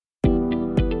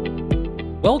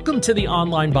Welcome to the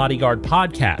Online Bodyguard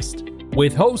podcast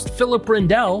with host Philip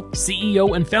Rindell,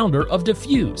 CEO and founder of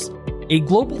Defuse, a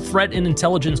global threat and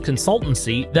intelligence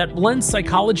consultancy that blends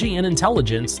psychology and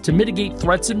intelligence to mitigate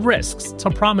threats and risks to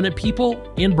prominent people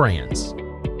and brands.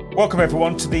 Welcome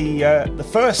everyone to the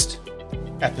first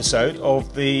episode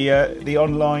of the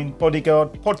Online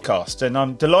Bodyguard podcast, and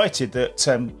I'm delighted that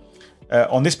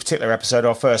on this particular episode,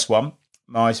 our first one,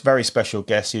 my very special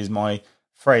guest is my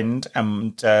friend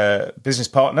and business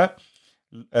partner,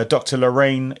 Dr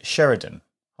Lorraine Sheridan.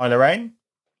 Hi, Lorraine.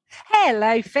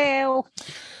 Hello, Phil.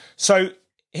 So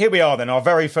here we are then, our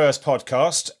very first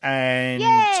podcast, and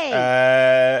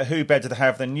who better to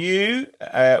have than you,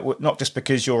 not just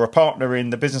because you're a partner in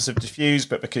the business of Defuse,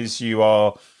 but because you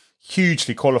are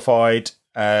hugely qualified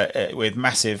with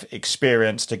massive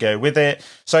experience to go with it.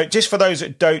 So just for those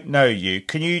that don't know you,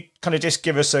 can you kind of just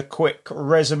give us a quick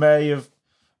resume of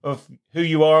who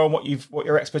you are and what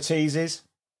your expertise is?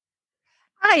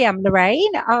 I am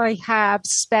Lorraine. I have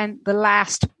spent the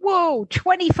last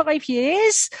 25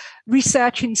 years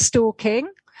researching stalking.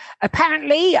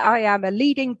 Apparently, I am a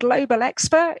leading global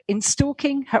expert in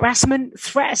stalking, harassment,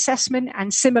 threat assessment,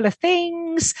 and similar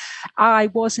things. I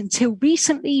was until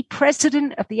recently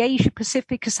president of the Asia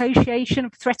Pacific Association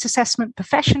of Threat Assessment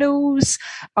Professionals.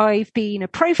 I've been a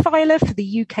profiler for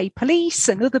the UK police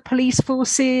and other police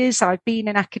forces. I've been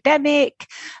an academic,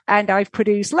 and I've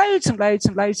produced loads and loads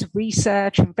and loads of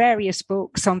research and various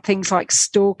books on things like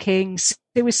stalking,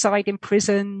 suicide in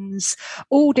prisons,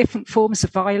 all different forms of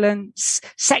violence,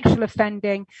 sexual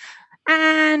offending.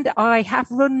 And I have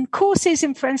run courses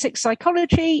in forensic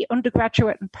psychology,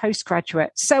 undergraduate and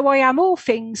postgraduate. So I am all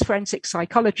things forensic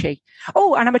psychology.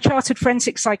 Oh, and I'm a chartered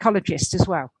forensic psychologist as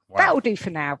well. Wow. That'll do for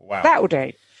now. Wow. That'll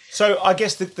do. So I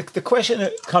guess the question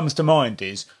that comes to mind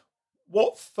is,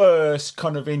 what first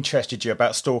kind of interested you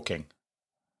about stalking?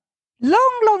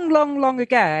 Long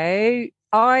ago,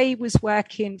 I was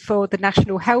working for the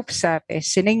National Health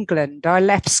Service in England. I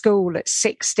left school at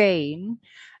 16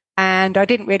 and I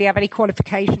didn't really have any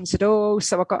qualifications at all.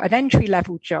 So I got an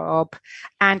entry-level job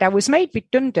and I was made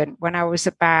redundant when I was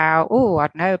about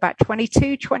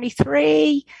 22,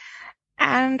 23.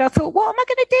 And I thought, what am I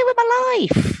going to do with my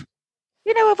life?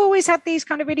 You know, I've always had these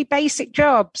kind of really basic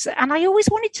jobs and I always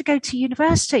wanted to go to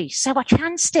university. So I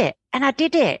chanced it and I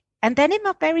did it. And then in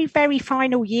my very, very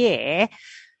final year,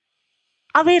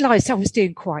 I realised I was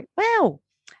doing quite well.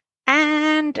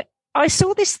 And I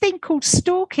saw this thing called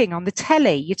stalking on the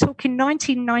telly. You're talking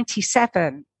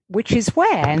 1997, which is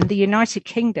when the United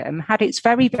Kingdom had its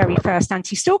very, very first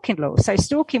anti-stalking law. So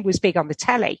stalking was big on the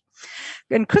telly.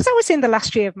 And because I was in the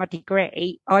last year of my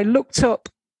degree, I looked up,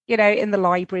 in the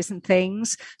libraries and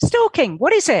things, stalking,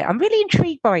 what is it? I'm really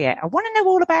intrigued by it. I want to know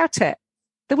all about it.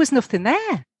 There was nothing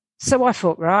there. So I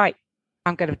thought, right,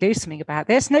 I'm going to do something about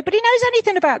this. Nobody knows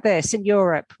anything about this in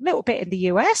Europe. A little bit in the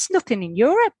US, nothing in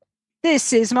Europe.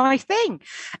 This is my thing.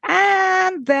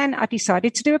 And then I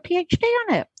decided to do a PhD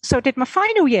on it. So I did my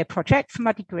final year project for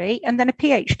my degree and then a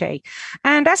PhD.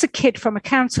 And as a kid from a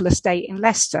council estate in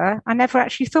Leicester, I never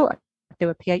actually thought I'd do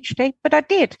a PhD, but I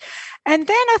did. And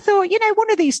then I thought,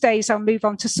 one of these days I'll move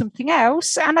on to something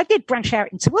else. And I did branch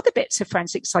out into other bits of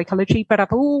forensic psychology, but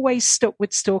I've always stuck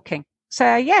with stalking.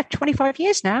 So 25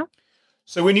 years now.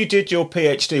 So when you did your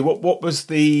PhD, what was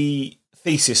the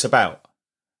thesis about?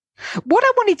 What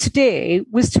I wanted to do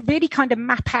was to really kind of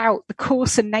map out the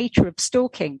course and nature of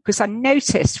stalking, because I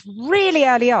noticed really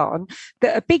early on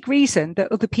that a big reason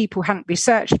that other people hadn't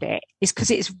researched it is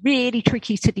because it's really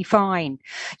tricky to define.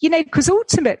 Because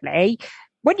ultimately,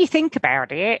 when you think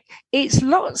about it, it's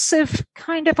lots of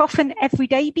kind of often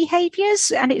everyday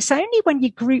behaviours, and it's only when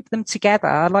you group them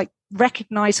together, like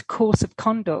recognise a course of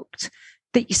conduct,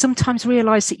 that you sometimes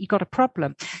realise that you've got a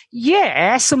problem.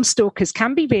 Yeah, some stalkers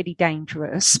can be really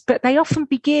dangerous, but they often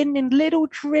begin in little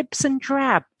dribs and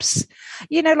drabs.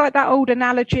 Like that old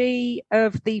analogy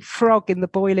of the frog in the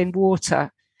boiling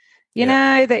water. You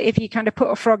know, that if you kind of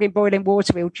put a frog in boiling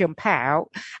water, he'll jump out.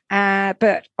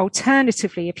 But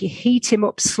alternatively, if you heat him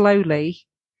up slowly,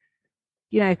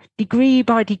 degree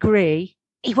by degree,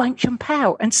 he won't jump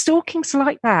out. And stalking's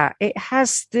like that. It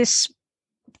has this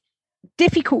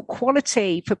difficult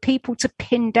quality for people to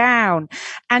pin down.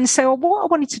 And so what I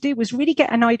wanted to do was really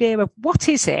get an idea of what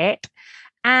is it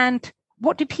and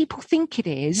what do people think it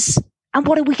is and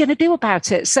what are we going to do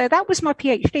about it? So that was my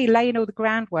PhD, laying all the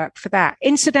groundwork for that.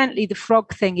 Incidentally, the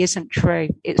frog thing isn't true.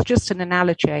 It's just an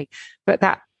analogy, but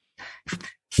that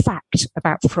fact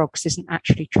about frogs isn't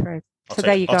actually true.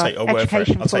 There you go.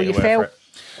 Education for you, Phil.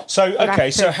 So,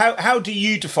 okay, so how do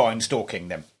you define stalking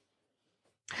then?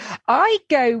 I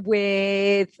go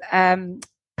with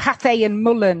Pathé and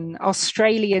Mullen,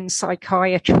 Australian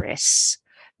psychiatrists,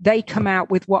 they come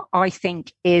out with what I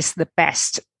think is the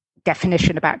best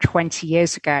definition about 20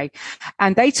 years ago.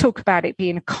 And they talk about it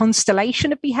being a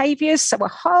constellation of behaviors. So a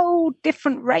whole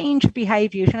different range of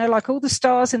behaviors, like all the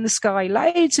stars in the sky,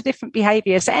 loads of different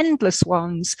behaviors, endless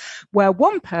ones, where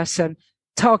one person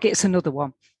targets another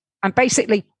one and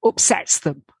basically upsets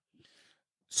them.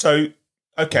 So,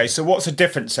 okay, so what's the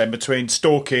difference then between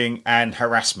stalking and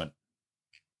harassment?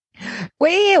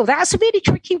 Well, that's a really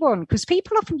tricky one because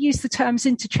people often use the terms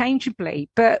interchangeably,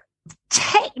 but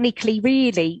technically,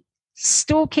 really,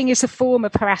 stalking is a form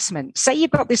of harassment. Say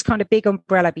you've got this kind of big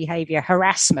umbrella behavior,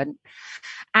 harassment,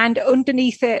 and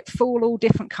underneath it fall all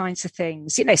different kinds of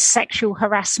things. Sexual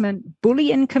harassment,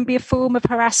 bullying can be a form of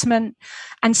harassment,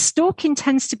 and stalking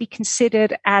tends to be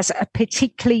considered as a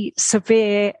particularly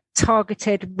severe,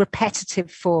 targeted,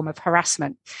 repetitive form of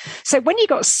harassment. So when you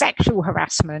got sexual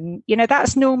harassment,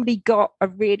 that's normally got a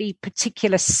really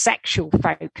particular sexual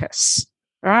focus,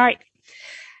 right?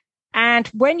 And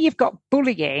when you've got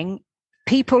bullying,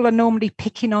 people are normally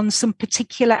picking on some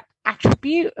particular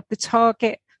attribute of the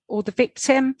target or the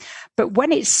victim. But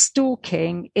when it's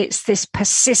stalking, it's this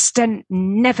persistent,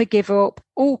 never give up,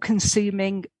 all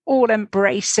consuming, all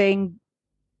embracing,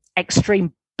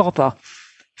 extreme bother,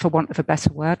 for want of a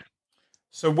better word.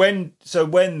 So when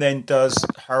then does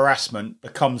harassment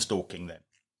become stalking then?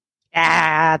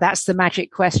 That's the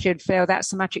magic question, Phil. That's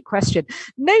the magic question.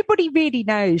 Nobody really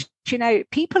knows.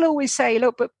 People always say,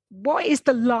 look, but what is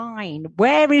the line?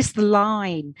 Where is the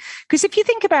line? Because if you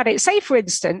think about it, say, for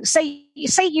instance, say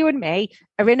you and me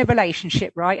are in a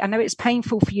relationship, right? I know it's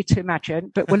painful for you to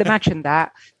imagine, but we'll imagine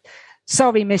that.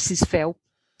 Sorry, Mrs. Phil.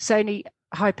 It's only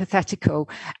hypothetical.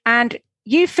 And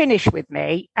you finish with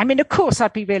me. I mean, of course,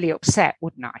 I'd be really upset,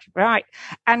 wouldn't I? Right.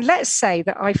 And let's say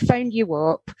that I phone you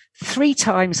up 3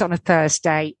 times on a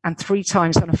Thursday and 3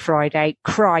 times on a Friday,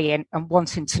 crying and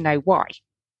wanting to know why.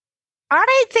 I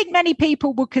don't think many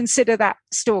people would consider that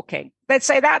stalking. They'd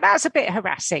say that's a bit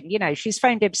harassing. She's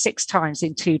phoned him 6 times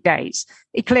in 2 days.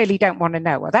 He clearly don't want to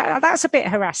know her. That's a bit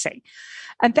harassing.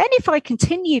 And then if I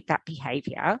continued that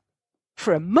behavior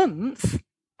for a month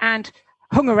and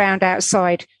hung around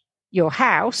outside your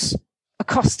house,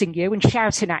 accosting you and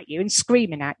shouting at you and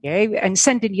screaming at you and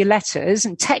sending you letters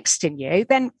and texting you,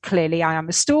 then clearly I am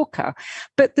a stalker.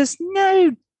 But there's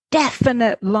no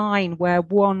definite line where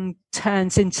one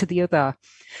turns into the other.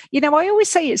 I always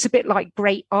say it's a bit like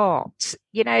great art.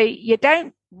 You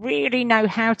don't really know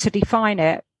how to define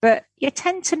it, but you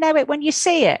tend to know it when you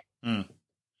see it. Mm.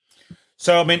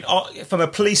 So, I mean, from a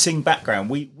policing background,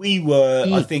 we were,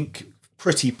 I think,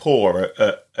 pretty poor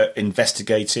at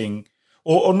investigating,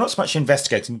 or not so much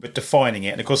investigating, but defining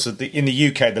it. And of course, in the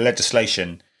UK, the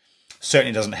legislation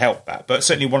certainly doesn't help that. But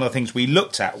certainly one of the things we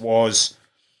looked at was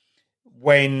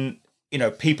when,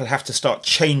 people have to start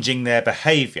changing their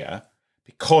behaviour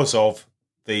because of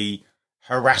the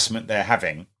harassment they're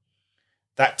having.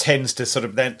 That tends to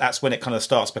that's when it kind of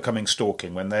starts becoming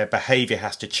stalking, when their behaviour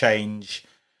has to change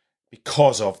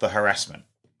because of the harassment.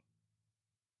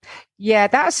 Yeah,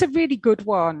 that's a really good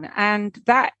one. And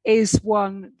that is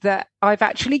one that I've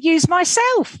actually used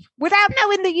myself without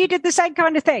knowing that you did the same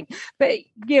kind of thing. But,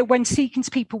 when speaking to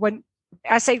people, when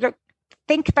I say, look,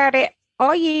 think about it.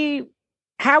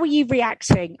 How are you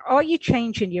reacting? Are you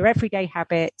changing your everyday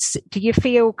habits? Do you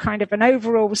feel kind of an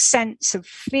overall sense of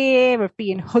fear of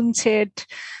being hunted?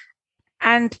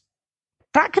 And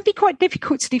that can be quite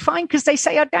difficult to define because they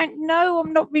say, I don't know,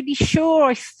 I'm not really sure,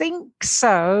 I think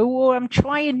so, or I'm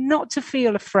trying not to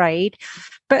feel afraid.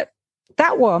 But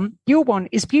that one, your one,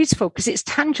 is beautiful because it's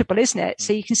tangible, isn't it?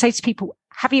 So you can say to people,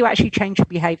 have you actually changed your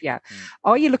behaviour?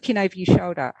 Are you looking over your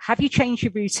shoulder? Have you changed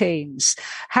your routines?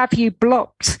 Have you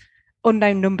blocked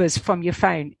unknown numbers from your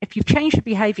phone? If you've changed your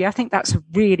behaviour, I think that's a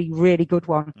really, really good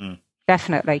one.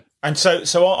 Definitely. And so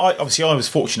I was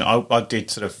fortunate. I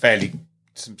did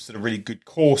some sort of really good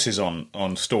courses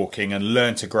on stalking and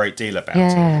learnt a great deal about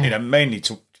it. Mainly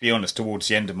to be honest, towards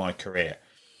the end of my career.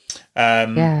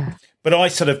 But I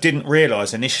sort of didn't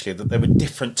realise initially that there were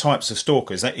different types of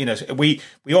stalkers. We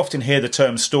often hear the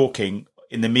term stalking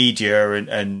in the media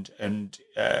and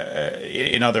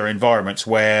in other environments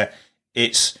where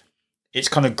it's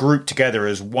kind of grouped together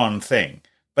as one thing.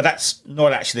 But that's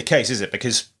not actually the case, is it?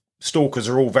 Because stalkers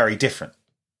are all very different.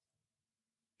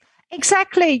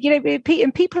 Exactly.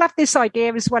 And people have this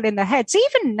idea as well in their heads.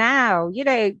 Even now,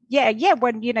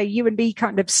 when, you and me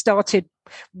kind of started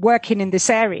working in this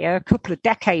area a couple of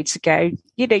decades ago,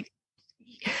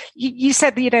 you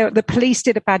said that, the police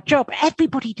did a bad job.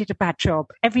 Everybody did a bad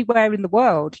job everywhere in the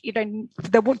world.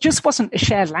 There just wasn't a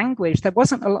shared language. There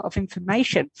wasn't a lot of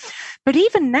information. But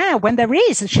even now, when there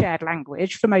is a shared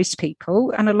language for most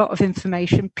people and a lot of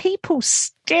information, people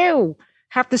still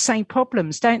have the same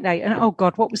problems, don't they? And oh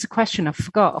God, what was the question? I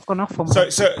forgot. I've gone off on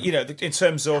one. So in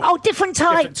terms of different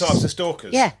types of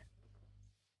stalkers.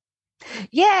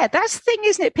 Yeah, that's the thing,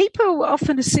 isn't it? People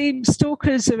often assume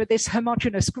stalkers are this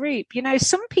homogenous group.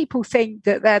 Some people think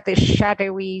that they're this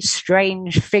shadowy,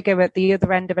 strange figure at the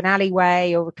other end of an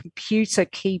alleyway or a computer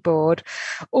keyboard,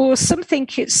 or some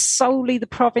think it's solely the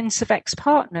province of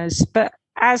ex-partners. But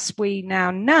as we now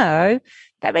know,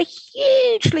 they're a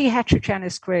hugely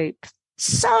heterogeneous group.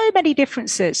 So many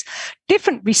differences.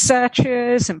 Different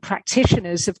researchers and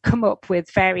practitioners have come up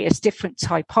with various different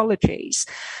typologies.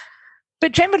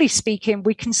 But generally speaking,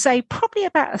 we can say probably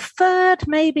about a third,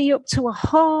 maybe up to a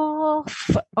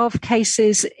half of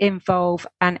cases involve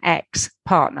an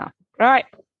ex-partner, right?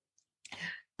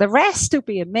 The rest will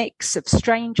be a mix of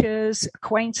strangers,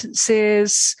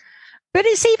 acquaintances, but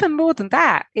it's even more than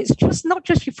that. It's just not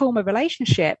just your former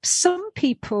relationship. Some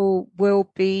people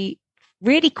will be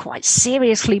really quite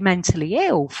seriously mentally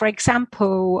ill. For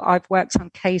example, I've worked on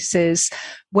cases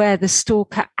where the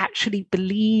stalker actually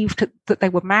believed that they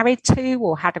were married to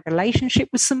or had a relationship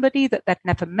with somebody that they'd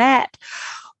never met,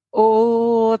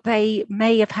 or they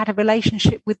may have had a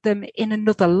relationship with them in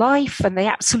another life and they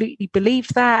absolutely believe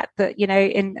that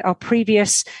in our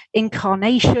previous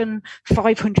incarnation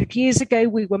 500 years ago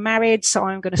we were married, so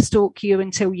I'm going to stalk you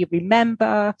until you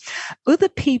remember. Other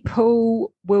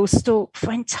people will stalk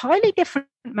for entirely different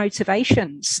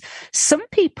motivations. Some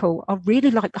people are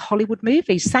really like the Hollywood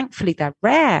movies. Thankfully they're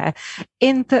rare,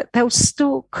 in that they'll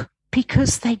stalk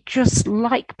because they just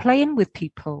like playing with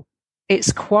people.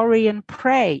 It's quarry and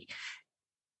prey.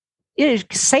 It is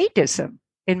sadism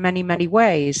in many, many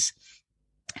ways.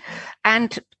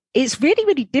 And it's really,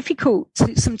 really difficult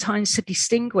sometimes to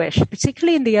distinguish,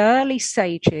 particularly in the early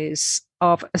stages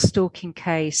of a stalking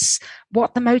case,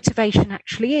 what the motivation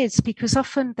actually is, because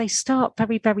often they start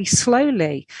very, very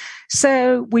slowly.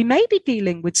 So we may be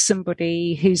dealing with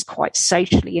somebody who's quite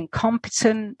socially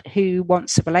incompetent, who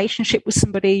wants a relationship with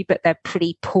somebody, but they're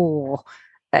pretty poor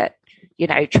at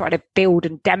try to build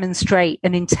and demonstrate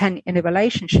an intent in a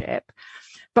relationship.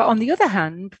 But on the other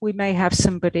hand, we may have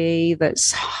somebody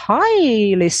that's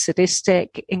highly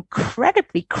sadistic,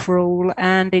 incredibly cruel,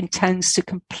 and intends to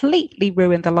completely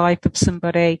ruin the life of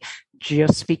somebody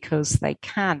just because they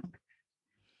can.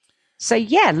 So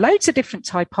loads of different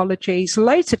typologies,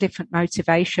 loads of different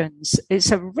motivations. It's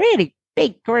a really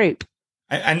big group.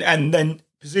 And then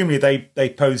presumably they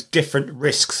pose different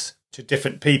risks to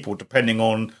different people depending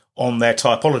on their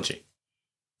typology.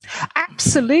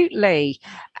 Absolutely.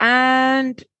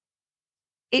 And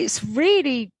it's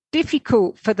really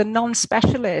difficult for the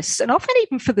non-specialists, and often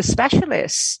even for the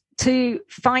specialists, to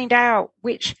find out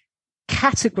which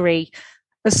category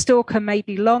a stalker may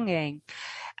belong in.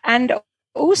 And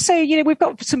also, we've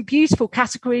got some beautiful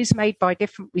categories made by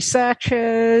different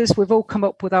researchers. We've all come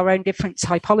up with our own different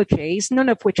typologies, none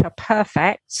of which are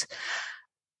perfect.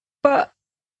 But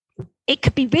it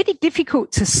could be really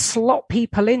difficult to slot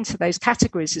people into those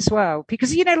categories as well,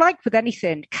 because, like with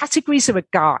anything, categories are a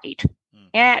guide.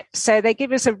 Yeah. So they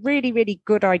give us a really, really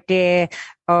good idea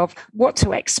of what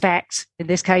to expect, in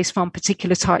this case, from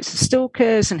particular types of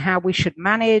stalkers and how we should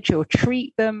manage or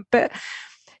treat them. But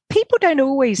people don't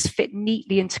always fit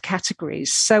neatly into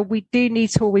categories. So we do need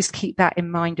to always keep that in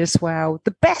mind as well.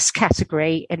 The best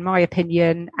category, in my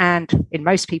opinion, and in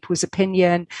most people's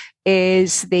opinion,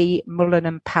 is the Mullen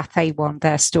and Pathé one,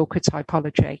 their stalker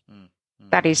typology.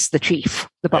 That is the chief,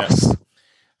 the boss. Yeah.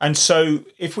 And so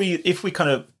if we kind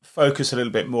of focus a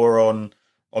little bit more on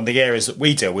the areas that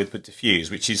we deal with Defuse,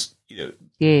 which is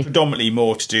predominantly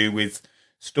more to do with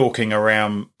stalking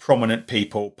around prominent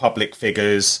people, public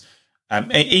figures,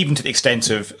 even to the extent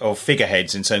of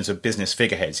figureheads in terms of business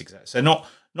figureheads. So not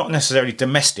necessarily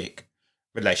domestic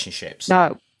relationships.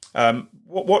 No.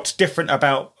 What's different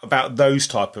about those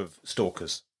type of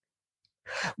stalkers?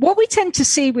 What we tend to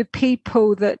see with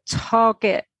people that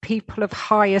target people of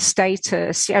higher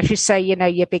status, as you say,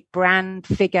 your big brand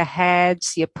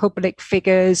figureheads, your public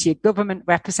figures, your government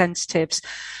representatives,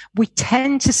 we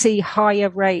tend to see higher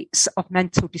rates of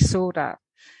mental disorder.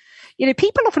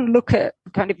 People often look at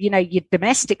kind of, your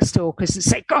domestic stalkers and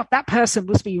say, God, that person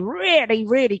must be really,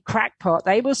 really crackpot.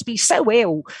 They must be so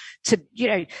ill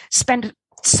to, spend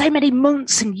so many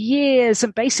months and years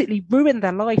and basically ruin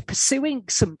their life pursuing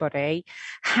somebody.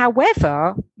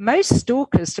 However, most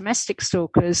stalkers, domestic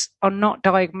stalkers, are not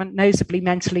diagnosably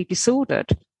mentally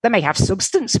disordered. They may have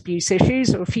substance abuse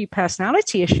issues or a few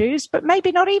personality issues, but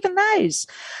maybe not even those.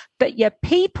 But your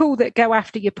people that go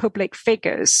after your public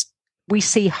figures, we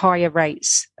see higher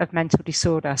rates of mental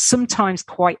disorder, sometimes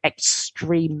quite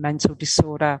extreme mental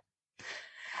disorder.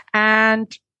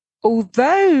 And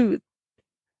although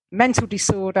mental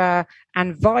disorder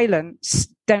and violence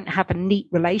don't have a neat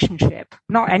relationship,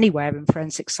 not anywhere in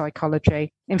forensic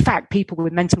psychology. In fact, people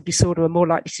with mental disorder are more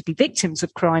likely to be victims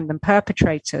of crime than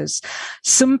perpetrators.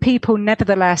 Some people,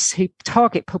 nevertheless, who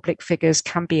target public figures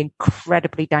can be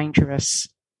incredibly dangerous.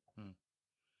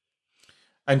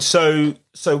 And so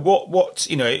what,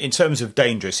 in terms of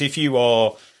dangerous, if you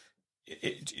are,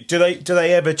 do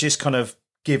they ever just kind of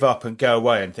give up and go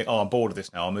away and think, oh, I'm bored of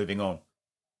this now, I'm moving on?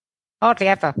 Hardly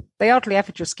ever. They hardly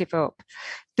ever just give up.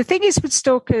 The thing is with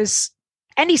stalkers,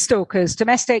 any stalkers,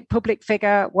 domestic, public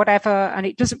figure, whatever, and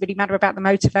it doesn't really matter about the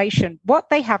motivation, what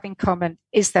they have in common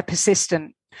is they're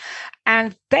persistent.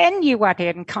 And then you add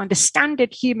in kind of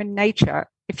standard human nature.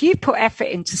 If you put effort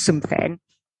into something,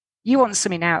 you want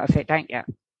something out of it, don't you?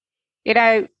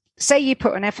 Say you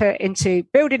put an effort into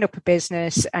building up a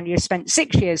business and you spent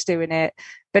 6 years doing it,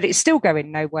 but it's still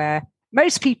going nowhere.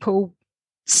 Most people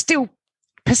still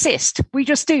persist. We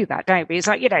just do that, don't we? It's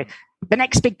like, the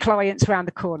next big client's around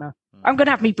the corner. I'm going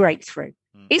to have me breakthrough.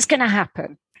 It's going to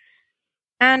happen.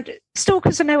 And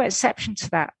stalkers are no exception to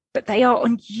that, but they are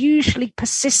unusually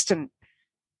persistent.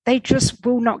 They just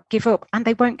will not give up and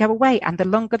they won't go away. And the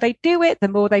longer they do it, the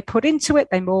more they put into it,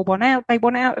 the more they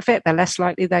want out of it, the less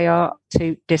likely they are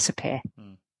to disappear.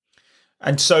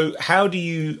 And so how do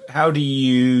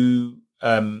you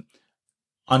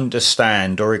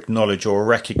understand or acknowledge or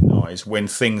recognize when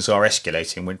things are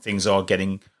escalating, when things are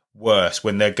getting worse,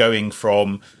 when they're going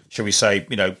from, shall we say,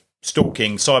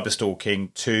 stalking, cyber stalking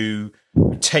to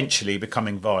potentially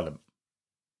becoming violent?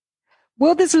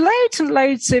 Well, there's loads and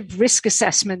loads of risk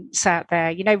assessments out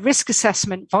there. Risk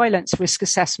assessment, violence risk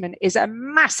assessment is a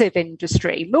massive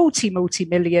industry,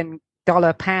 multi-million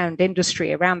dollar pound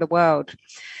industry around the world.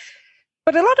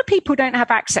 But a lot of people don't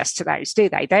have access to those, do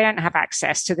they? They don't have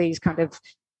access to these kind of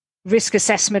risk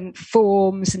assessment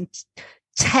forms and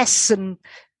tests and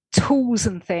tools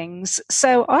and things.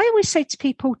 So I always say to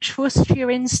people, trust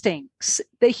your instincts.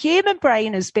 The human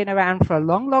brain has been around for a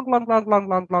long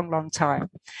time.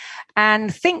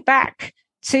 And think back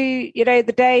to,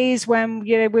 the days when,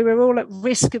 we were all at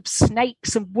risk of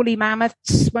snakes and woolly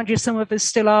mammoths. Mind you, some of us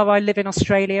still are. I live in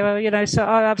Australia, so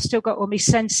I've still got all my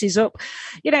senses up,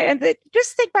 and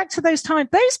just think back to those times.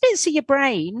 Those bits of your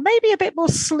brain may be a bit more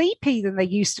sleepy than they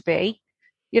used to be,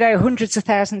 hundreds of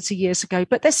thousands of years ago,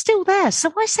 but they're still there.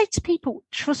 So I say to people,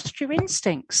 trust your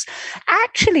instincts.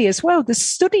 Actually, as well, there's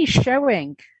studies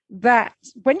showing that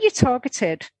when you're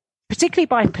targeted, particularly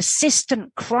by a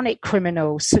persistent chronic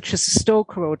criminal, such as a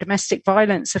stalker or domestic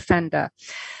violence offender,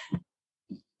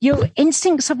 your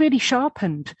instincts are really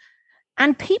sharpened.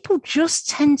 And people just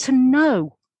tend to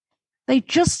know. They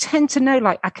just tend to know,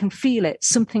 like, I can feel it.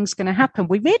 Something's going to happen.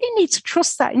 We really need to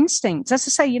trust that instinct. As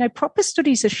I say, proper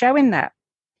studies are showing that.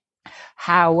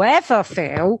 However,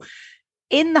 Phil,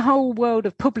 in the whole world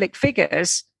of public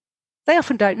figures, they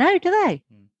often don't know, do they?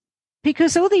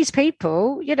 Because all these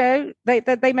people,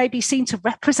 they may be seen to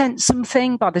represent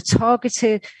something by the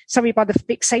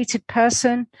fixated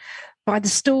person, by the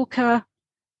stalker.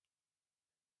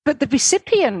 But the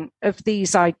recipient of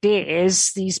these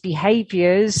ideas, these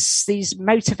behaviors, these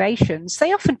motivations,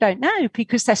 they often don't know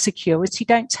because their security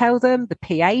don't tell them, the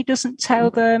PA doesn't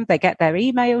tell them, they get their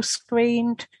email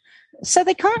screened. So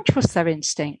they can't trust their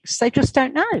instincts. They just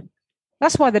don't know.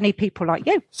 That's why they need people like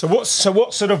you. So what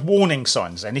sort of warning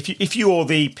signs then? If you're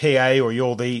the PA or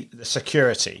you're the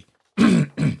security,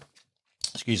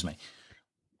 excuse me,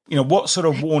 what sort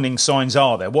of warning signs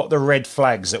are there? What are the red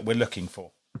flags that we're looking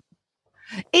for?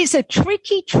 It's a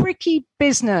tricky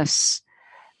business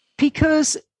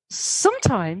because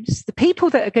sometimes the people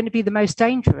that are going to be the most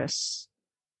dangerous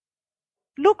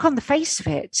look on the face of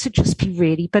it to just be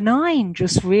really benign,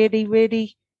 just really,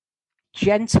 really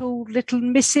gentle little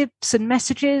missives and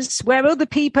messages where other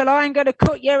people, I'm going to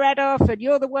cut your head off and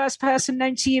you're the worst person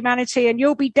known to humanity and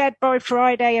you'll be dead by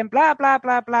Friday and blah, blah,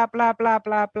 blah, blah, blah, blah,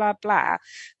 blah, blah, blah.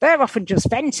 They're often just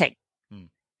venting.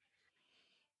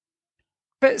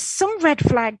 But some red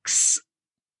flags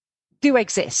do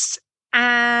exist.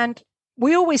 And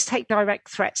we always take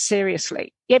direct threats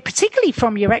seriously. Yeah, particularly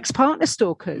from your ex-partner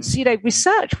stalkers.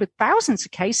 Research with thousands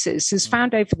of cases has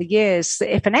found over the years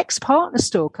that if an ex-partner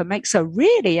stalker makes a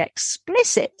really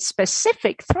explicit,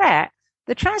 specific threat,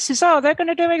 the chances are they're going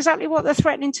to do exactly what they're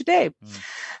threatening to do.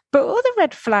 But other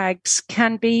red flags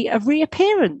can be a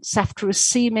reappearance after a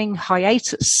seeming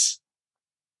hiatus,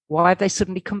 Why have they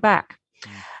suddenly come back?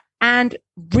 And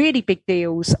really big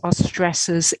deals are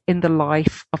stressors in the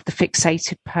life of the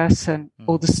fixated person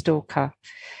or the stalker.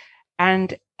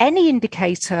 And any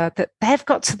indicator that they've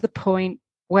got to the point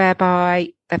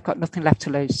whereby they've got nothing left to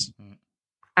lose.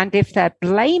 And if they're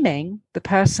blaming the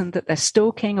person that they're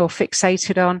stalking or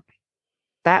fixated on,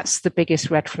 that's the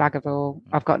biggest red flag of all.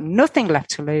 I've got nothing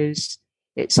left to lose.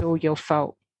 It's all your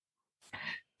fault.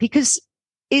 Because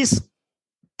it's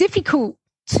difficult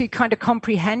to kind of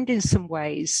comprehend in some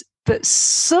ways, but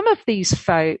some of these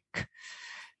folk,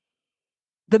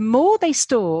 the more they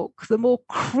stalk, the more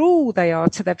cruel they are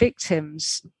to their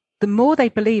victims, the more they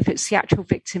believe it's the actual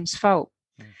victim's fault.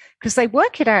 Because they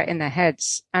work it out in their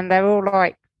heads and they're all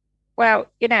like, well,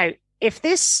 you know, if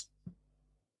this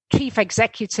chief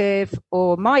executive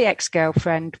or my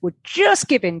ex-girlfriend would just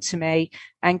give in to me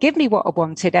and give me what I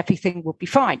wanted, everything would be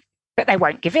fine. But they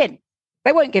won't give in.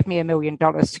 They won't give me $1 million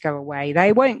to go away.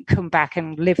 They won't come back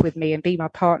and live with me and be my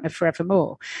partner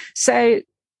forevermore. So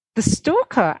the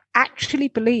stalker actually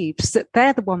believes that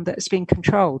they're the one that's being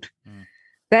controlled.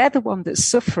 They're the one that's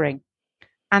suffering.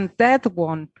 And they're the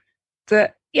one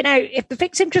that, you know, if the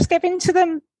victim just gave in to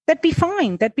them, they'd be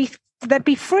fine. They'd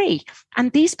be free.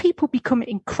 And these people become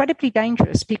incredibly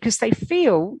dangerous because they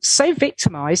feel so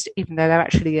victimized, even though they're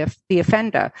actually the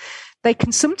offender. They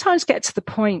can sometimes get to the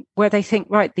point where they think,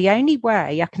 right, the only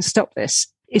way I can stop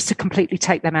this is to completely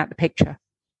take them out of the picture.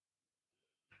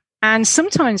 And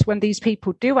sometimes when these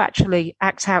people do actually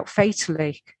act out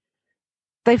fatally,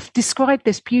 they've described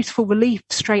this beautiful relief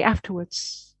straight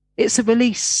afterwards. It's a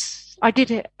release. I did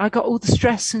it. I got all the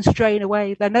stress and strain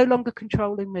away. They're no longer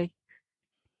controlling me.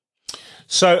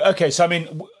 So, okay. So, I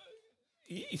can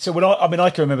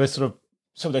remember sort of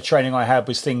some of the training I had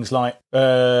was things like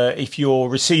if you're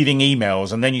receiving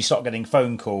emails and then you start getting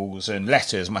phone calls and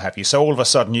letters and what have you. So all of a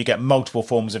sudden you get multiple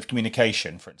forms of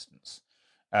communication, for instance.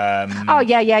 Yeah.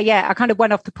 I kind of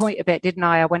went off the point a bit, didn't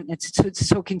I? I went into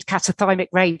talking to catathymic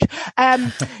rage.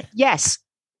 Yes.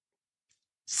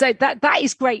 So that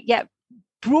is great. Yeah.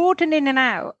 Broadening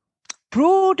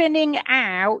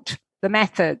out the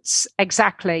methods.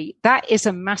 Exactly. That is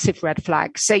a massive red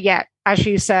flag. So yeah, as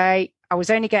you say, I was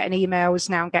only getting emails,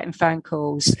 now I'm getting phone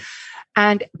calls.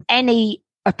 And any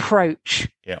approach,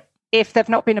 if they've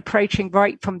not been approaching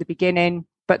right from the beginning,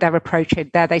 but they're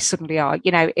approaching, there they suddenly are.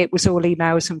 You know, it was all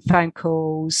emails and phone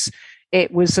calls.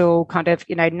 It was all kind of,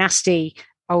 you know, nasty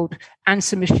old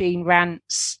answer machine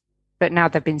rants, but now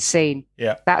they've been seen.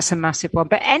 Yeah. That's a massive one.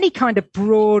 But any kind of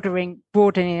broadening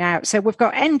out. So we've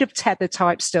got end of tether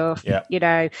type stuff, you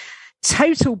know,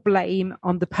 total blame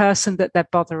on the person that they're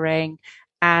bothering.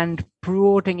 And I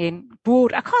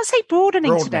can't say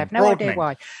broadening to death, no idea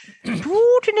why.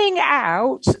 Broadening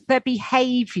out their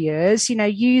behaviours, you know,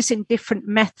 using different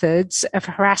methods of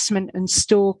harassment and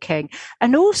stalking,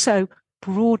 and also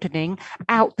broadening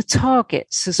out the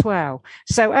targets as well.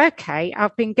 So, okay,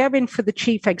 I've been going for the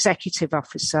chief executive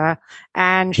officer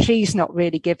and she's not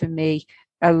really giving me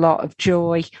a lot of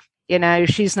joy. You know,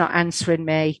 she's not answering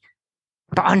me,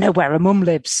 but I know where her mum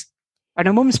lives. And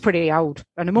her mum's pretty old,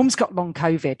 and her mum's got long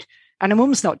COVID, and her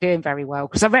mum's not doing very well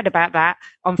because I read about that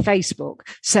on Facebook.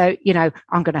 So, you know,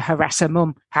 I'm going to harass her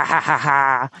mum. Ha, ha, ha,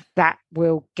 ha. That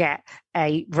will get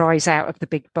a rise out of the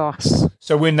big boss.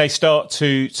 So when they start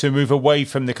to move away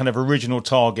from the kind of original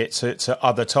target to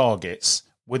other targets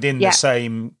within the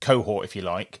same cohort, if you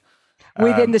like.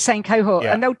 Within the same cohort.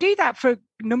 Yeah. And they'll do that for a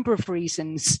number of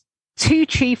reasons. Two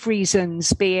chief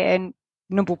reasons being,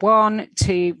 number one,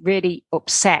 to really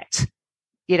upset,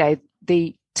 you know,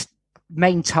 the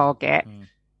main target.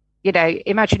 You know,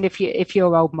 imagine if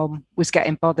your old mum was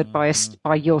getting bothered by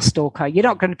your stalker, you're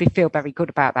not going to feel very good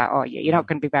about that, are you? You're not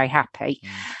going to be very happy.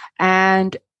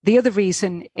 And the other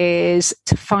reason is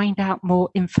to find out more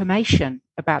information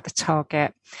about the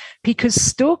target, because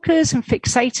stalkers and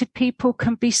fixated people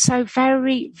can be so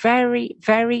very, very,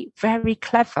 very, very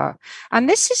clever. And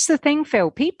this is the thing, Phil.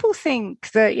 People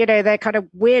think that, you know, they're kind of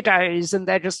weirdos and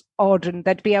they're just odd and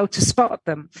they'd be able to spot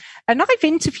them. And I've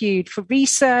interviewed for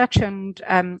research and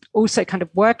also kind of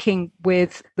working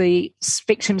with the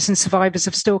victims and survivors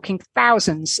of stalking,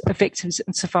 thousands of victims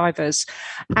and survivors.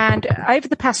 And over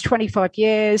the past 25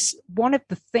 years, one of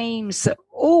the themes that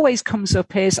always comes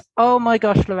up is, oh my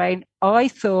gosh, Lorraine, I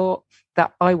thought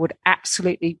that I would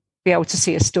absolutely be able to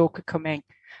see a stalker coming.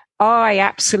 I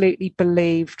absolutely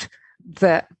believed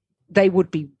that they would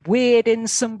be weird in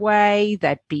some way.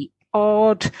 They'd be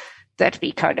odd. There'd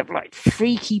be kind of like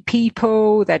freaky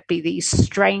people. There'd be these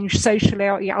strange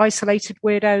socially isolated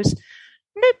weirdos.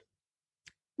 Nope,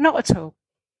 not at all.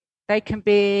 They can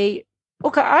be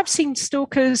Okay, I've seen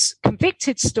stalkers,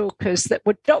 convicted stalkers that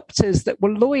were doctors, that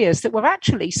were lawyers, that were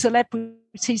actually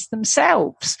celebrities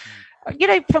themselves.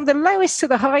 From the lowest to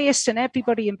the highest and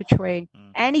everybody in between.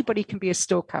 Anybody can be a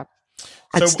stalker.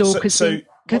 And stalkers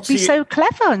could be so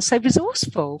clever and so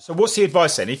resourceful. So what's the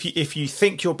advice then? If you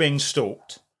think you're being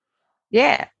stalked,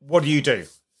 what do you do?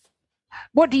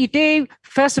 What do you do?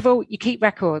 First of all, you keep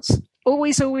records.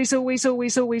 Always, always, always,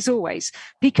 always, always, always.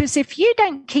 Because if you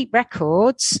don't keep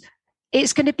records,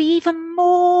 it's going to be even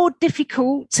more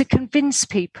difficult to convince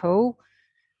people,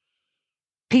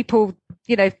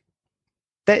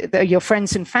 that are your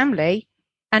friends and family,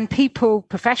 and people,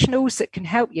 professionals that can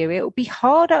help you. It'll be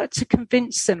harder to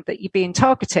convince them that you're being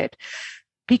targeted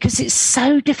because it's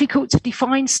so difficult to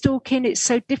define stalking. It's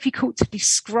so difficult to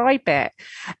describe it.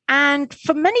 And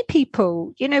for many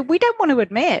people, we don't want to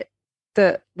admit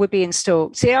that we're being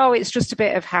stalked. Say, it's just a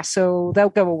bit of hassle. They'll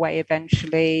go away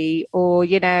eventually. Or,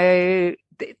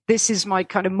 this is my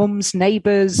kind of mum's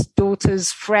neighbour's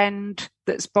daughter's friend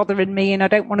that's bothering me and I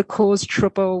don't want to cause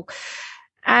trouble.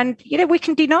 And, we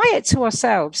can deny it to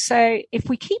ourselves. So if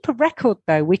we keep a record,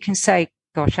 though, we can say,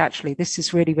 gosh, actually, this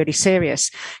is really, really serious.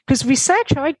 Because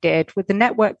research I did with the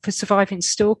Network for Surviving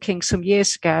Stalking some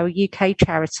years ago, a UK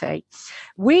charity,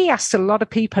 we asked a lot of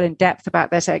people in depth about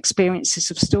their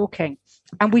experiences of stalking.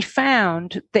 And we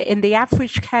found that in the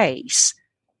average case,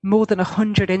 more than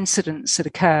 100 incidents had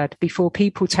occurred before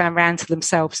people turned around to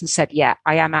themselves and said, yeah,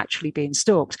 I am actually being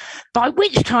stalked, by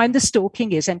which time the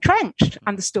stalking is entrenched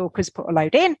and the stalker's put a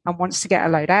load in and wants to get a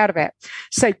load out of it.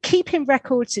 So keeping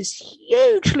records is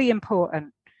hugely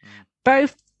important,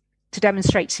 both to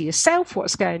demonstrate to yourself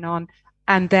what's going on,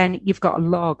 and then you've got a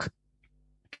log.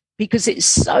 Because it's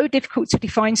so difficult to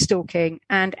define stalking,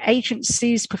 and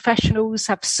agencies, professionals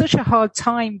have such a hard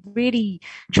time really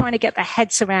trying to get their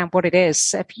heads around what it is.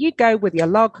 So if you go with your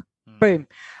log, boom.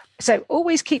 So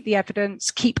always keep the evidence,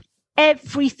 keep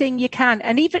everything you can.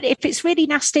 And even if it's really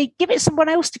nasty, give it someone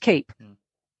else to keep.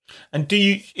 And do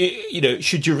you,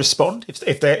 should you respond?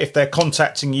 If they're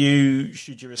contacting you,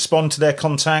 should you respond to their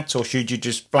contact or should you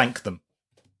just blank them?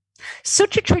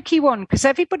 Such a tricky one because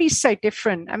everybody's so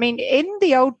different. I mean, in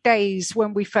the old days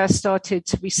when we first started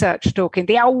to research stalking,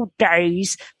 the old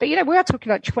days, but we are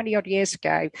talking like 20 odd years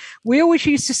ago, we always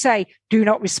used to say, do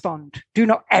not respond. Do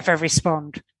not ever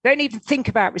respond. Don't even think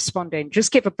about responding.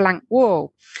 Just give a blank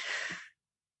wall.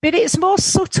 But it's more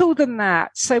subtle than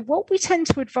that. So what we tend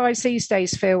to advise these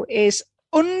days, Phil, is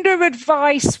under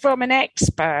advice from an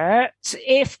expert,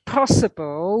 if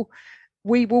possible,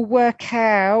 we will work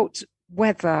out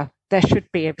whether there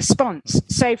should be a response.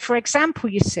 So, for example,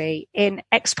 you see, in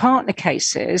ex-partner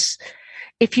cases,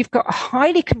 if you've got a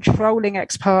highly controlling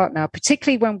ex-partner,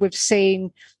 particularly when we've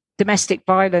seen domestic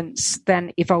violence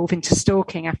then evolve into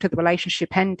stalking after the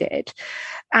relationship ended,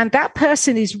 and that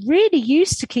person is really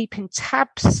used to keeping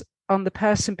tabs on the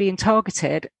person being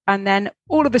targeted, and then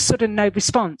all of a sudden no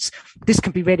response, this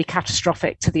can be really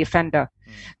catastrophic to the offender.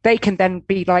 They can then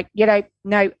be like,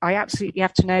 no, I absolutely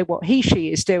have to know what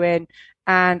she is doing,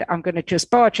 and I'm going to just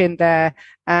barge in there,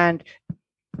 and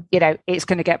it's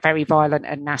going to get very violent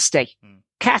and nasty.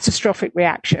 Catastrophic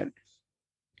reaction.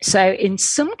 So in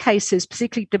some cases,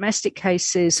 particularly domestic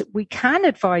cases, we can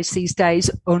advise these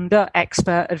days under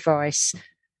expert advice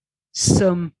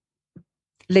some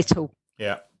little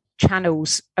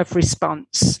channels of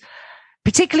response,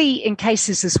 particularly in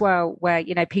cases as well where,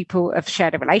 people have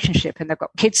shared a relationship and they've got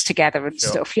kids together and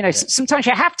stuff. Sometimes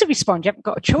you have to respond. You haven't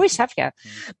got a choice, have you?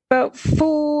 But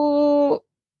for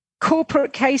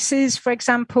corporate cases, for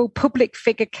example, public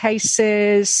figure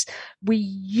cases, we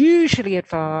usually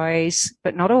advise,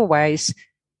 but not always,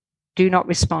 do not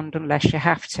respond unless you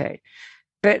have to.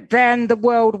 But then the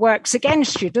world works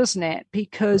against you, doesn't it?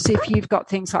 Because if you've got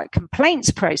things like complaints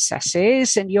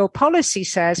processes and your policy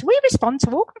says, we respond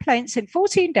to all complaints in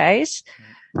 14 days,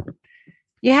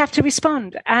 you have to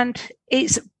respond. And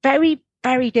it's very,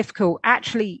 very difficult.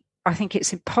 Actually, I think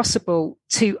it's impossible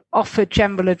to offer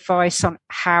general advice on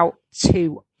how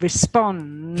to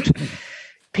respond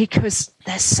because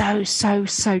they're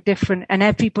so different, and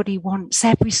every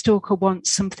stalker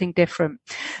wants something different.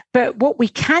 But what we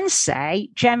can say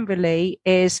generally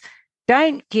is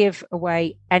don't give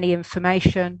away any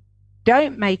information,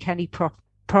 don't make any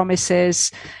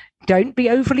promises, don't be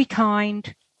overly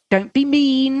kind, don't be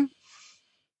mean,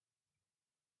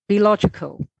 be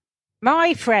logical.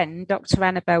 My friend, Dr.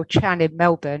 Annabelle Chan in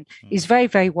Melbourne, is very,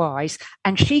 very wise,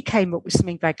 and she came up with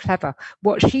something very clever,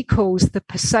 what she calls the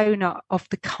persona of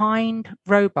the kind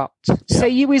robot. Yeah. So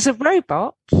you as a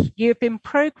robot, you've been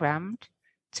programmed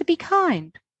to be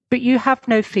kind, but you have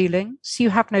no feelings,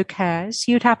 you have no cares,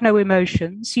 you'd have no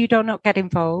emotions, you do not get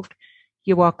involved.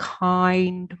 You are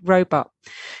kind robot.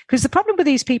 Because the problem with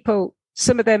these people,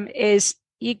 some of them, is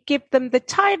you give them the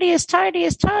tiniest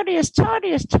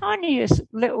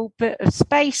little bit of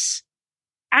space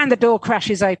and the door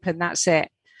crashes open. That's it.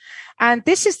 And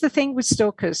this is the thing with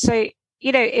stalkers. So,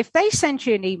 if they send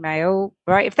you an email,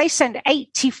 right, if they send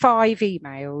 85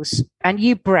 emails and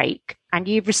you break and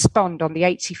you respond on the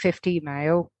 85th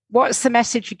email, what's the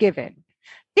message you're giving?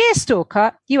 Dear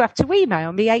stalker, you have to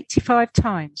email me 85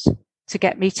 times to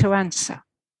get me to answer.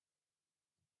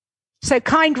 So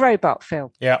kind robot,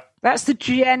 Phil. Yeah. That's the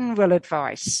general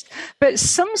advice. But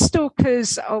some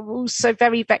stalkers are also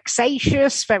very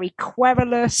vexatious, very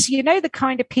querulous. The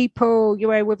kind of people,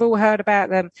 we've all heard about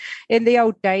them in the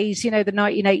old days, the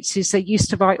 1980s, they used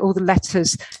to write all the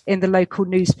letters in the local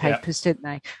newspapers, didn't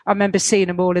they? I remember seeing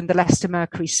them all in the Leicester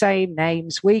Mercury, same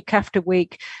names, week after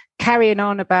week, carrying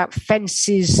on about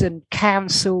fences and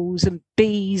councils and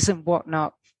bees and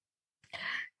whatnot.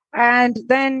 And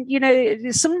then,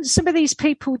 some of these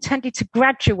people tended to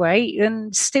graduate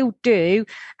and still do,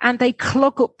 and they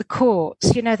clog up the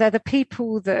courts. They're the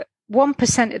people that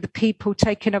 1% of the people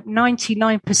taking up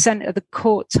 99% of the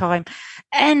court time,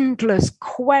 endless,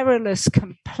 querulous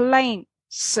complaints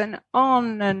and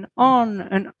on and on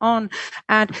and on.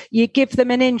 And you give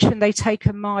them an inch and they take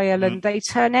a mile and they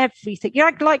turn everything.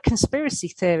 Like conspiracy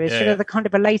theories, they're kind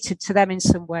of related to them in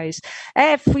some ways.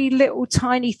 Every little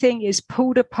tiny thing is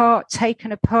pulled apart,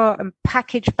 taken apart and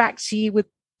packaged back to you with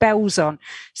bells on.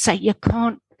 So you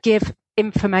can't give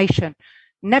information.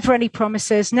 Never any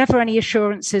promises, never any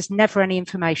assurances, never any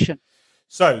information.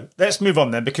 So let's move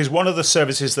on then, because one of the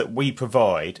services that we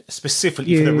provide,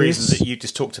 specifically for the reasons that you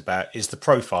just talked about, is the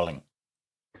profiling.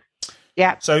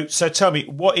 Yeah. So tell me,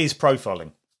 what is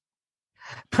profiling?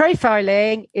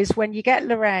 Profiling is when you get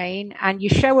Lorraine and you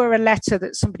show her a letter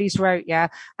that somebody's wrote you,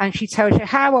 and she tells you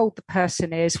how old the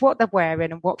person is, what they're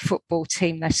wearing, and what football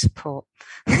team they support.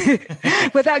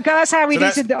 But that's how it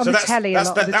is on the telly a lot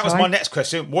of the time. That was my next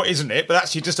question. What isn't it? But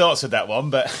actually, you just answered that one.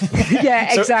 But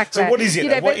yeah, exactly. So what is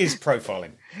it? What is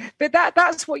profiling? But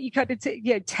that's what you kind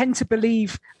of tend to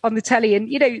believe on the telly. And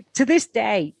to this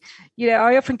day,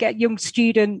 I often get young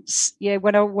students.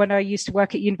 When I used to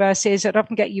work at universities, I'd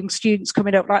often get young students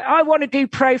coming up like, I want to do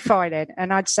profiling,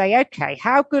 and I'd say, okay,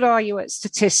 how good are you at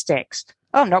statistics?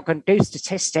 Oh, I'm not going to do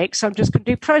statistics. I'm just going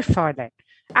to do profiling.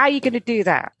 How are you going to do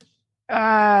that?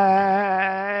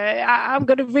 I'm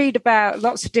going to read about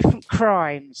lots of different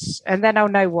crimes, and then I'll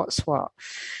know what's what.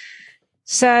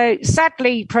 So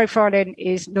sadly, profiling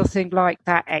is nothing like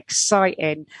that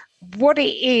exciting. What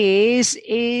it is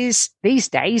these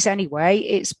days anyway,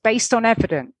 it's based on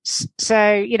evidence.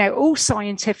 So, all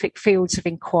scientific fields of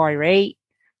inquiry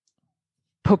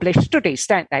publish studies,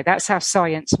 don't they? That's how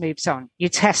science moves on. You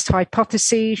test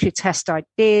hypotheses, you test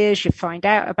ideas, you find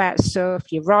out about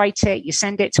stuff, you write it, you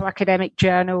send it to academic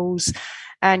journals,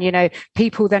 and,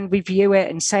 people then review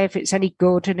it and say if it's any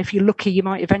good. And if you're lucky, you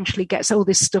might eventually get all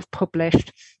this stuff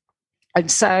published. And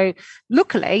so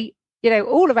luckily,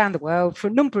 all around the world for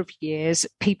a number of years,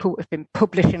 people have been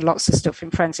publishing lots of stuff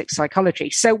in forensic psychology.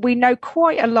 So we know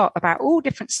quite a lot about all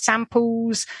different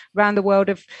samples around the world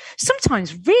of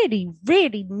sometimes really,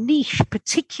 really niche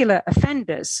particular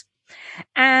offenders.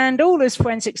 And all as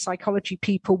forensic psychology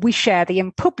people, we share the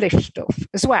unpublished stuff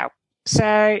as well.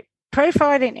 So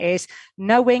profiling is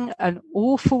knowing an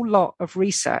awful lot of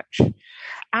research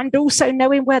and also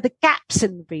knowing where the gaps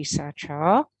in the research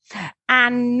are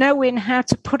and knowing how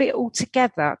to put it all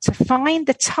together to find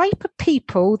the type of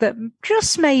people that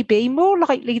just may be more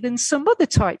likely than some other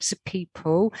types of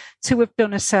people to have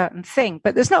done a certain thing.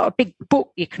 But there's not a big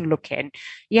book you can look in.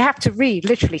 You have to read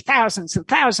literally thousands and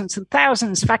thousands and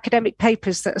thousands of academic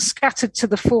papers that are scattered to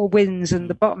the four winds and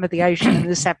the bottom of the ocean and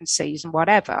the seven seas and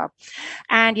whatever.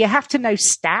 And you have to know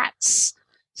stats.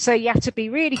 So you have to be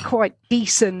really quite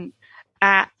decent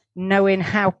at knowing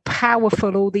how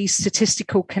powerful all these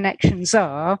statistical connections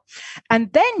are. And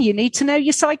then you need to know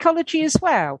your psychology as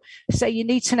well. So you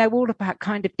need to know all about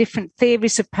kind of different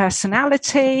theories of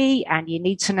personality, and you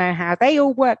need to know how they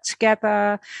all work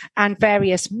together, and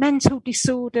various mental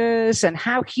disorders and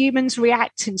how humans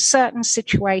react in certain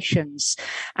situations.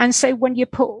 And so when you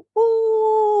put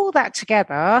all that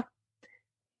together,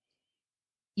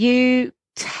 you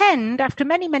tend, after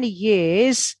many, many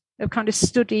years of kind of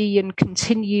study and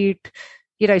continued,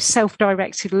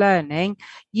 self-directed learning,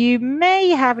 you may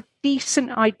have a decent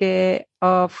idea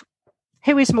of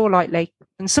who is more likely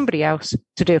than somebody else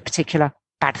to do a particular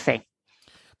bad thing.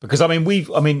 Because you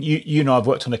and I have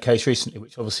worked on a case recently,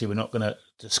 which obviously we're not going to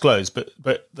disclose, but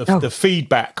the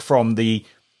feedback from the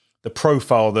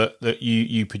profile that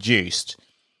you produced,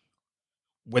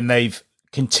 when they've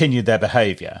continued their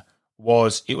behaviour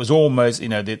was almost, the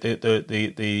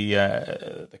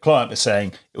client was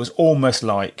saying it was almost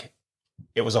like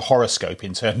it was a horoscope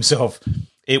in terms of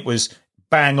it was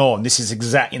bang on. This is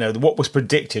exact, what was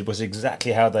predicted was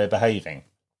exactly how they're behaving.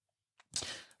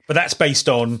 But that's based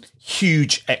on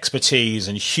huge expertise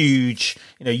and huge,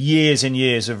 years and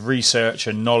years of research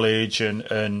and knowledge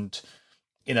and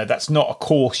that's not a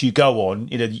course you go on.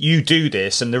 You do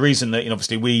this, and the reason that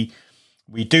obviously we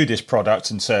do this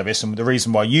product and service, and the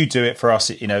reason why you do it for us,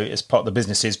 as part of the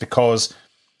business, is because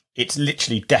it's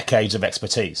literally decades of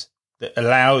expertise that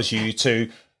allows you to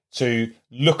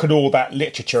look at all that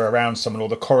literature around someone, or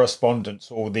the correspondence,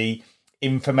 or the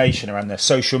information around their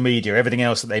social media, everything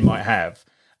else that they might have.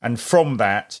 And from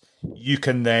that, you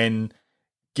can then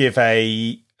give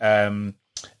an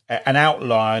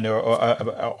outline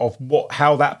of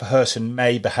how that person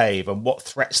may behave and what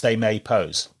threats they may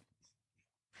pose.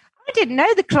 I didn't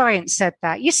know the client said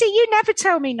that. You see, you never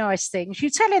tell me nice things. You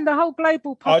tell him the whole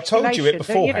global population. I told you it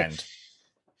beforehand.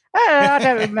 I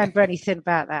don't remember anything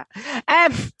about that.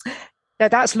 No,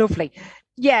 that's lovely.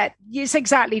 Yeah, it's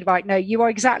exactly right. No, you are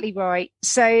exactly right.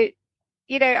 So,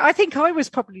 I think I was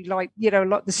probably like, a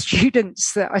lot of the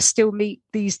students that I still meet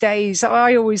these days.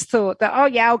 I always thought that,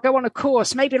 I'll go on a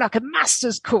course, maybe like a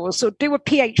master's course, or do a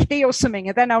PhD or something,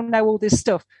 and then I'll know all this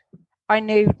stuff. I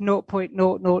knew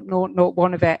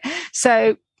 0.0001 of it.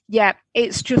 So, yeah,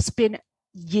 it's just been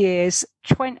years.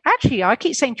 Actually, I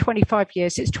keep saying 25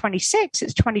 years. It's 26.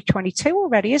 It's 2022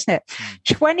 already, isn't it?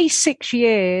 26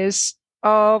 years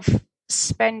of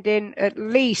spending at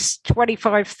least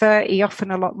 25, 30,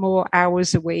 often a lot more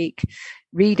hours a week,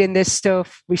 reading this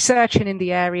stuff, researching in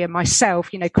the area myself,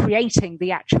 creating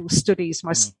the actual studies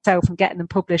myself and getting them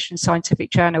published in scientific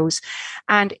journals,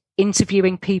 and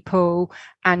interviewing people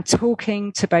and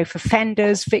talking to both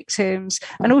offenders, victims,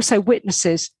 and also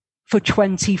witnesses for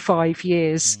 25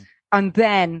 years. And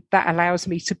then that allows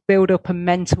me to build up a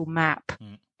mental map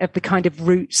of the kind of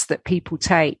routes that people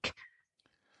take.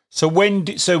 So when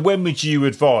would you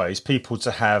advise people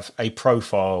to have a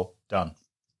profile done?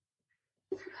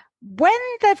 When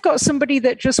they've got somebody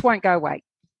that just won't go away,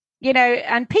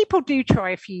 and people do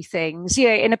try a few things.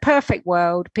 In a perfect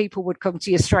world, people would come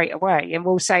to you straight away and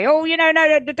will say,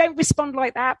 no, don't respond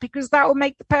like that, because that will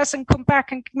make the person come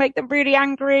back and make them really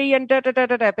angry and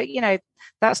da-da-da-da-da. But,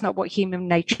 that's not what human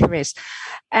nature is.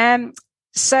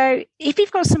 So if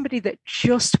you've got somebody that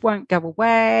just won't go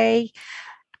away,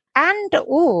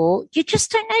 or you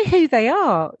just don't know who they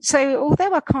are. So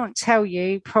although I can't tell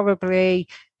you probably,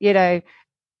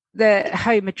 the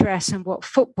home address and what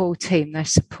football team they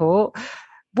support,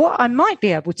 what I might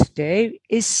be able to do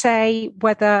is say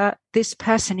whether this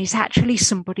person is actually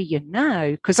somebody you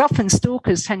know, because often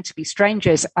stalkers tend to be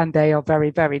strangers, and they are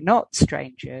very, very not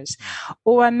strangers.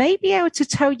 Or I may be able to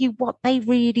tell you what they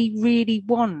really, really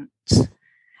want,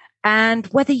 and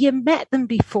whether you met them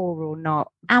before or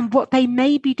not, and what they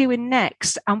may be doing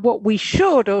next, and what we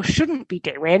should or shouldn't be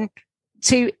doing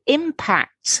to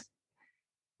impact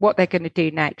what they're going to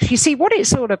do next. You see, what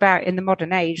it's all about in the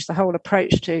modern age, the whole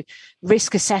approach to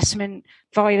risk assessment,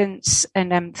 violence,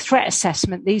 and threat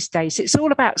assessment these days, it's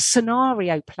all about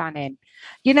scenario planning.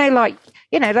 Like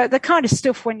the kind of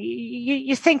stuff when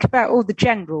you think about all the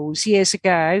generals years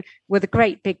ago with a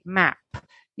great big map,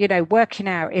 working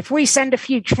out, if we send a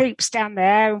few troops down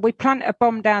there and we plant a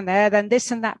bomb down there, then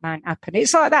this and that might happen.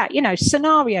 It's like that,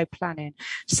 scenario planning.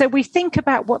 So we think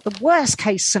about what the worst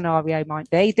case scenario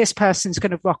might be. This person's going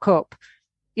to rock up,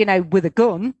 with a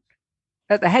gun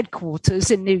at the headquarters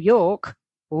in New York.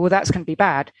 Oh, that's going to be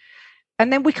bad.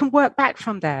 And then we can work back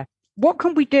from there. What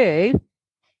can we do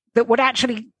that would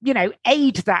actually,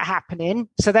 aid that happening?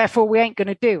 So therefore we ain't going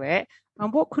to do it.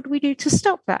 And what could we do to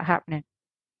stop that happening?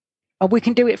 Or we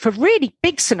can do it for really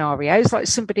big scenarios, like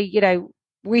somebody,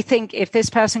 we think if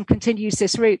this person continues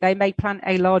this route, they may plant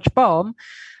a large bomb,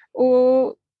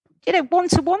 or,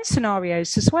 one-to-one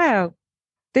scenarios as well.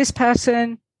 This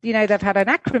person, they've had an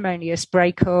acrimonious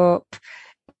breakup.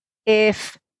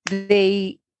 If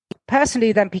the person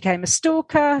who then became a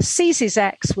stalker sees his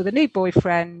ex with a new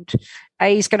boyfriend,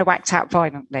 he's going to act out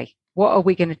violently. What are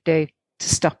we going to do to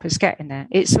stop us getting there?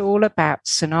 It's all about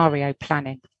scenario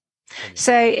planning.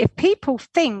 So if people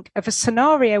think of a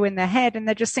scenario in their head and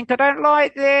they just think, I don't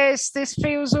like this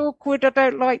feels awkward, I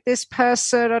don't like this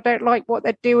person, I don't like what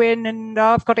they're doing, and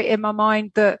I've got it in my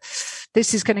mind that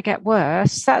this is going to get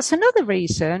worse, that's another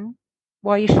reason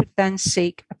why you should then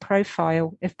seek a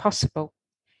profile if possible.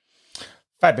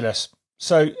 Fabulous.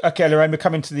 So, okay, Lorraine, we're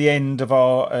coming to the end of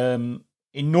our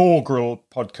inaugural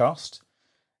podcast.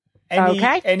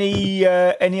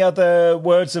 Any other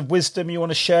words of wisdom you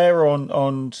want to share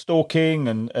on stalking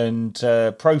and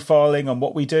profiling and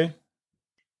what we do?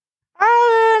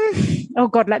 Oh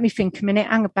God, let me think a minute.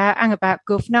 Hang about,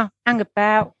 governor.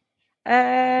 Don't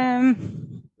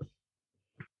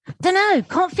know.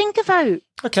 Can't think about. Okay.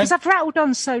 Because I've rattled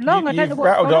on so long. I don't know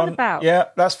what I'm on about. Yeah,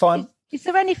 that's fine. Is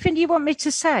there anything you want me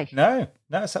to say? No,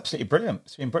 it's absolutely brilliant.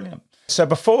 It's been brilliant. So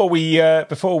before we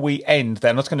end,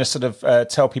 then I was going to sort of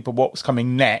tell people what's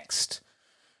coming next,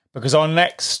 because our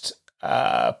next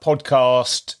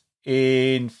podcast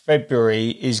in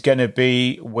February is going to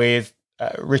be with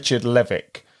Richard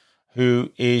Levick,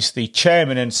 who is the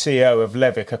chairman and CEO of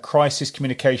Levick, a crisis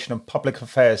communication and public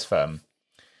affairs firm.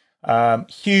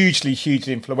 Hugely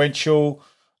influential.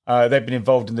 They've been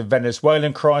involved in the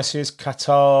Venezuelan crisis,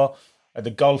 Qatar, the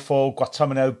Gulf War,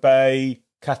 Guantanamo Bay,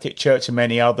 Catholic Church, and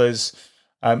many others.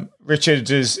 Richard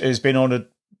has been on a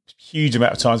huge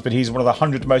amount of times, but he's one of the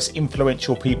 100 most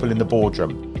influential people in the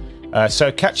boardroom.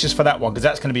 So catch us for that one, because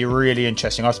that's going to be really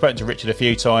interesting. I've spoken to Richard a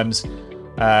few times,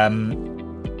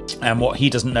 and what he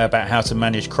doesn't know about how to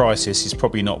manage crisis is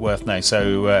probably not worth knowing.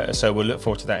 So we'll look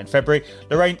forward to that in February.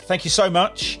 Lorraine, thank you so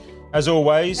much, as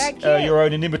always. Your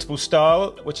own inimitable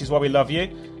style, which is why we love you.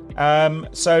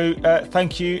 So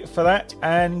thank you for that,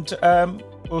 and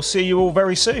we'll see you all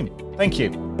very soon. Thank you.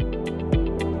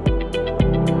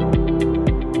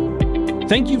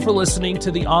 Thank you for listening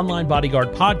to the Online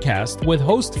Bodyguard podcast with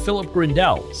host Philip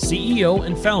Grindell, CEO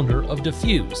and founder of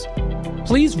Defuse.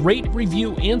 Please rate,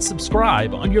 review, and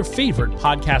subscribe on your favorite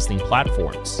podcasting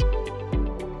platforms.